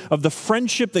news of the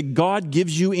friendship that God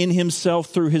gives you in himself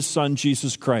through his son,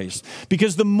 Jesus Christ.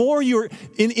 Because the more you're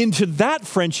into that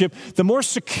friendship, the more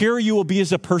secure you will be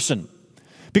as a person.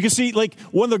 Because see, like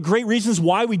one of the great reasons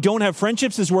why we don't have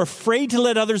friendships is we're afraid to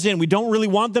let others in. We don't really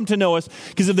want them to know us,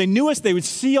 because if they knew us, they would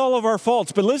see all of our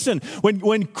faults. But listen,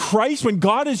 when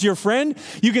God is your friend,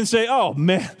 you can say, oh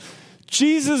man,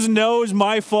 Jesus knows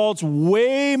my faults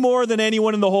way more than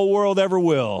anyone in the whole world ever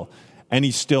will. And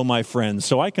he's still my friend,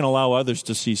 so I can allow others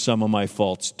to see some of my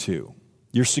faults too.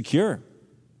 You're secure.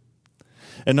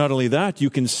 And not only that, you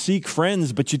can seek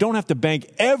friends, but you don't have to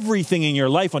bank everything in your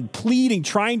life on pleading,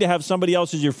 trying to have somebody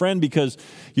else as your friend, because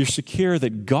you're secure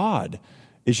that God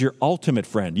is your ultimate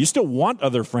friend. You still want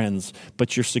other friends,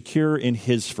 but you're secure in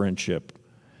his friendship.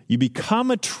 You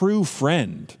become a true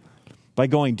friend by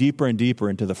going deeper and deeper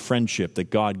into the friendship that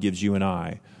God gives you and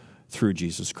I through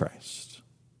Jesus Christ.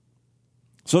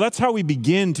 So that's how we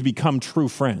begin to become true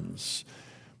friends.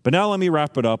 But now let me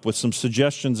wrap it up with some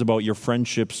suggestions about your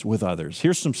friendships with others.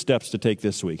 Here's some steps to take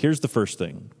this week. Here's the first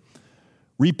thing.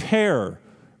 Repair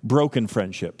broken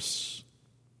friendships.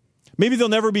 Maybe they'll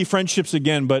never be friendships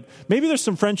again, but maybe there's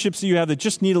some friendships that you have that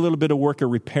just need a little bit of work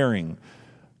of repairing.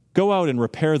 Go out and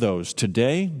repair those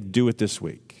today. Do it this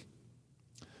week.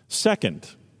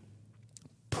 Second,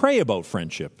 pray about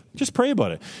friendship. Just pray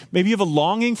about it. Maybe you have a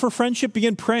longing for friendship.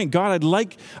 Begin praying. God,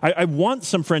 I want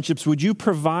some friendships. Would you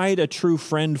provide a true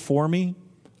friend for me?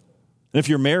 And if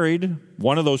you're married,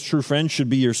 one of those true friends should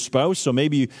be your spouse. So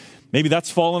maybe that's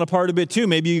fallen apart a bit too.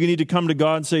 Maybe you need to come to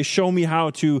God and say, show me how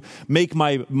to make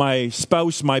my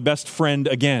spouse my best friend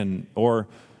again. Or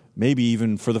maybe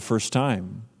even for the first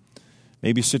time.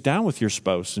 Maybe sit down with your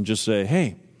spouse and just say,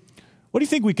 hey, what do you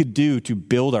think we could do to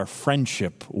build our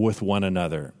friendship with one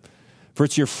another? For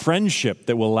it's your friendship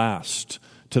that will last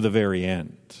to the very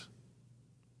end.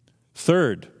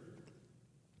 Third,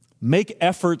 make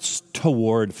efforts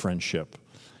toward friendship.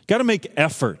 Got to make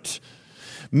effort.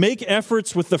 Make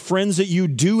efforts with the friends that you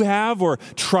do have, or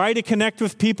try to connect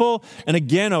with people. And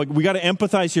again, we got to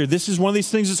empathize here. This is one of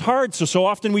these things that's hard. So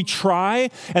often we try,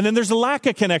 and then there's a lack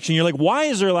of connection. You're like, why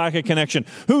is there a lack of connection?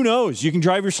 Who knows? You can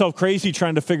drive yourself crazy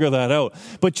trying to figure that out.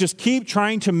 But just keep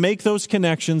trying to make those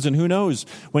connections, and who knows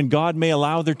when God may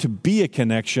allow there to be a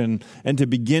connection and to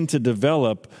begin to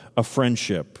develop a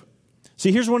friendship.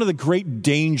 See, here's one of the great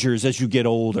dangers as you get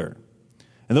older.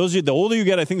 And the older you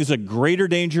get, I think there's a greater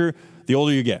danger the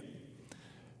older you get.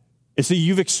 It's that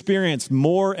you've experienced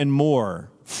more and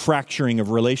more fracturing of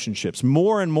relationships,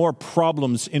 more and more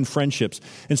problems in friendships.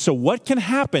 And so what can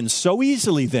happen so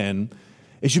easily then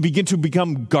is you begin to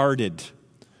become guarded.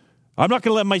 I'm not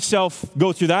going to let myself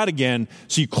go through that again.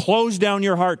 So you close down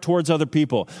your heart towards other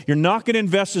people. You're not going to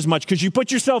invest as much because you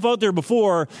put yourself out there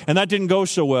before and that didn't go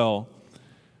so well.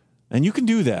 And you can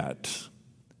do that.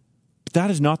 But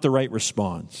that is not the right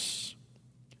response.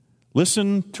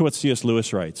 Listen to what C.S.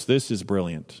 Lewis writes. This is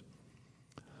brilliant.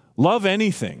 Love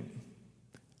anything,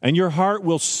 and your heart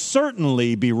will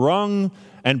certainly be wrung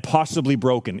and possibly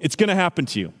broken. It's going to happen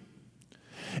to you.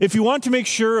 If you want to make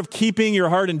sure of keeping your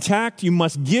heart intact, you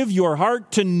must give your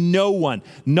heart to no one,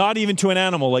 not even to an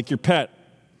animal like your pet.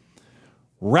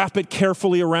 Wrap it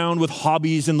carefully around with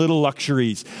hobbies and little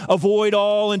luxuries. Avoid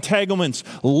all entanglements.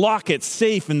 Lock it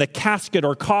safe in the casket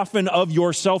or coffin of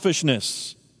your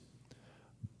selfishness.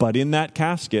 But in that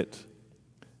casket,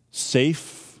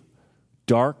 safe,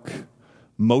 dark,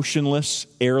 motionless,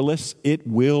 airless, it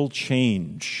will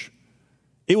change.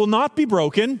 It will not be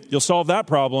broken. You'll solve that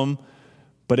problem.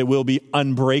 But it will be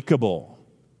unbreakable,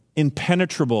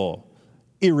 impenetrable,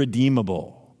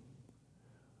 irredeemable.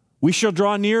 We shall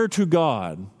draw near to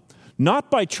God,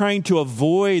 not by trying to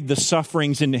avoid the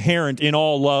sufferings inherent in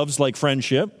all loves like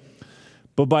friendship,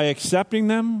 but by accepting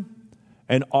them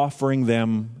and offering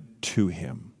them to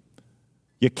Him.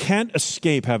 You can't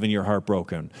escape having your heart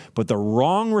broken, but the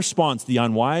wrong response, the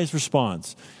unwise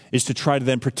response, is to try to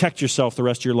then protect yourself the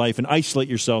rest of your life and isolate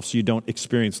yourself so you don't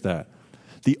experience that.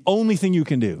 The only thing you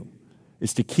can do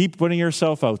is to keep putting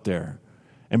yourself out there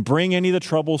and bring any of the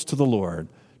troubles to the Lord,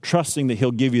 trusting that He'll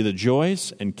give you the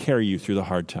joys and carry you through the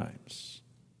hard times.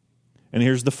 And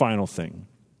here's the final thing.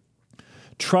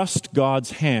 Trust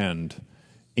God's hand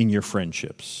in your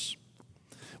friendships.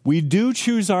 We do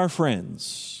choose our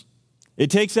friends.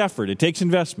 It takes effort. It takes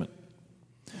investment.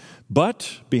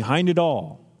 But behind it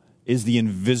all is the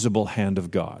invisible hand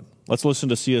of God. Let's listen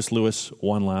to C.S. Lewis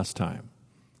one last time.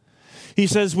 He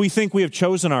says, we think we have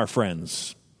chosen our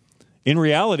friends. In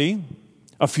reality,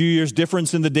 a few years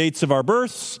difference in the dates of our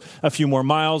births, a few more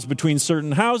miles between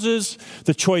certain houses,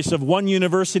 the choice of one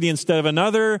university instead of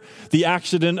another, the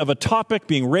accident of a topic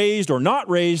being raised or not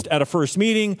raised at a first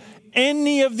meeting,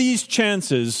 any of these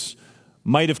chances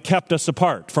might have kept us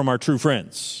apart from our true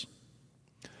friends.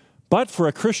 But for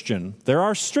a Christian, there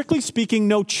are, strictly speaking,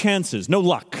 no chances, no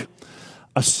luck.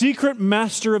 A secret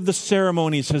master of the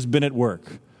ceremonies has been at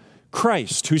work.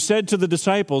 Christ, who said to the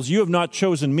disciples, you have not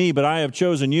chosen me, but I have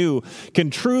chosen you, can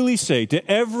truly say to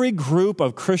every group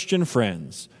of Christian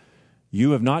friends,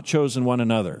 you have not chosen one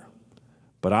another,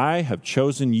 but I have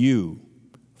chosen you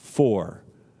for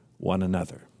one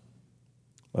another.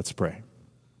 Let's pray.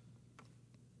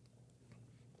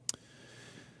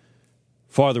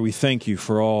 Father, we thank you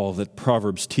for all that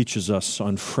Proverbs teaches us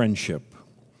on friendship.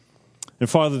 And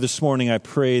Father, this morning I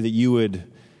pray that you would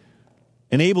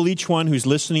enable each one who's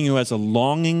listening who has a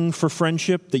longing for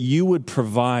friendship, that you would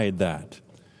provide that.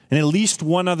 And at least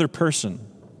one other person.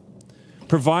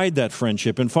 Provide that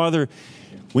friendship. And Father,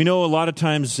 we know a lot of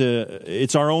times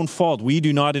it's our own fault. We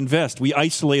do not invest. We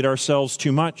isolate ourselves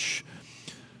too much.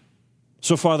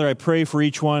 So Father, I pray for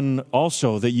each one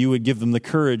also that you would give them the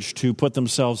courage to put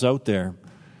themselves out there.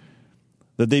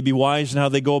 That they be wise in how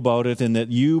they go about it, and that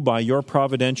you, by your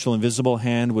providential invisible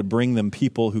hand, would bring them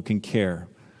people who can care.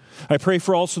 I pray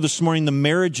for also this morning the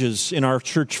marriages in our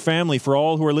church family, for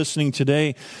all who are listening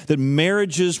today, that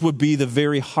marriages would be the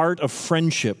very heart of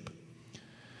friendship.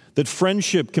 That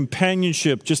friendship,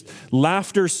 companionship, just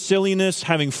laughter, silliness,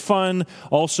 having fun,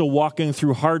 also walking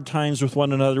through hard times with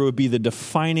one another would be the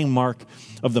defining mark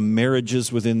of the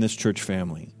marriages within this church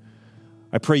family.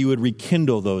 I pray you would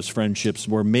rekindle those friendships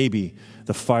where maybe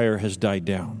the fire has died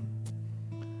down.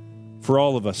 For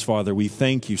all of us, Father, we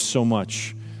thank you so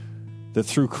much that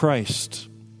through Christ,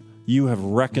 you have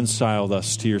reconciled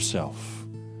us to yourself.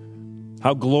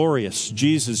 How glorious,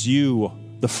 Jesus, you,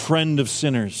 the friend of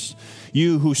sinners,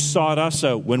 you who sought us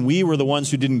out when we were the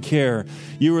ones who didn't care.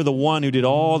 You were the one who did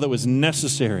all that was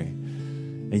necessary.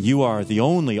 And you are the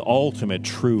only ultimate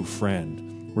true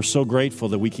friend. We're so grateful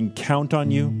that we can count on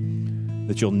you,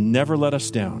 that you'll never let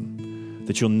us down,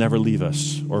 that you'll never leave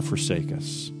us or forsake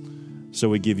us. So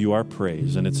we give you our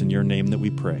praise, and it's in your name that we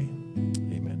pray.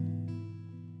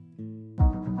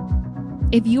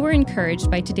 If you were encouraged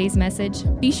by today's message,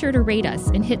 be sure to rate us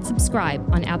and hit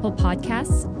subscribe on Apple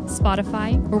Podcasts,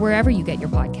 Spotify, or wherever you get your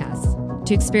podcasts.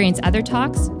 To experience other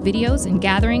talks, videos, and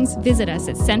gatherings, visit us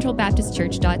at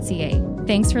centralbaptistchurch.ca.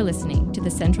 Thanks for listening to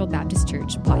the Central Baptist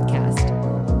Church podcast.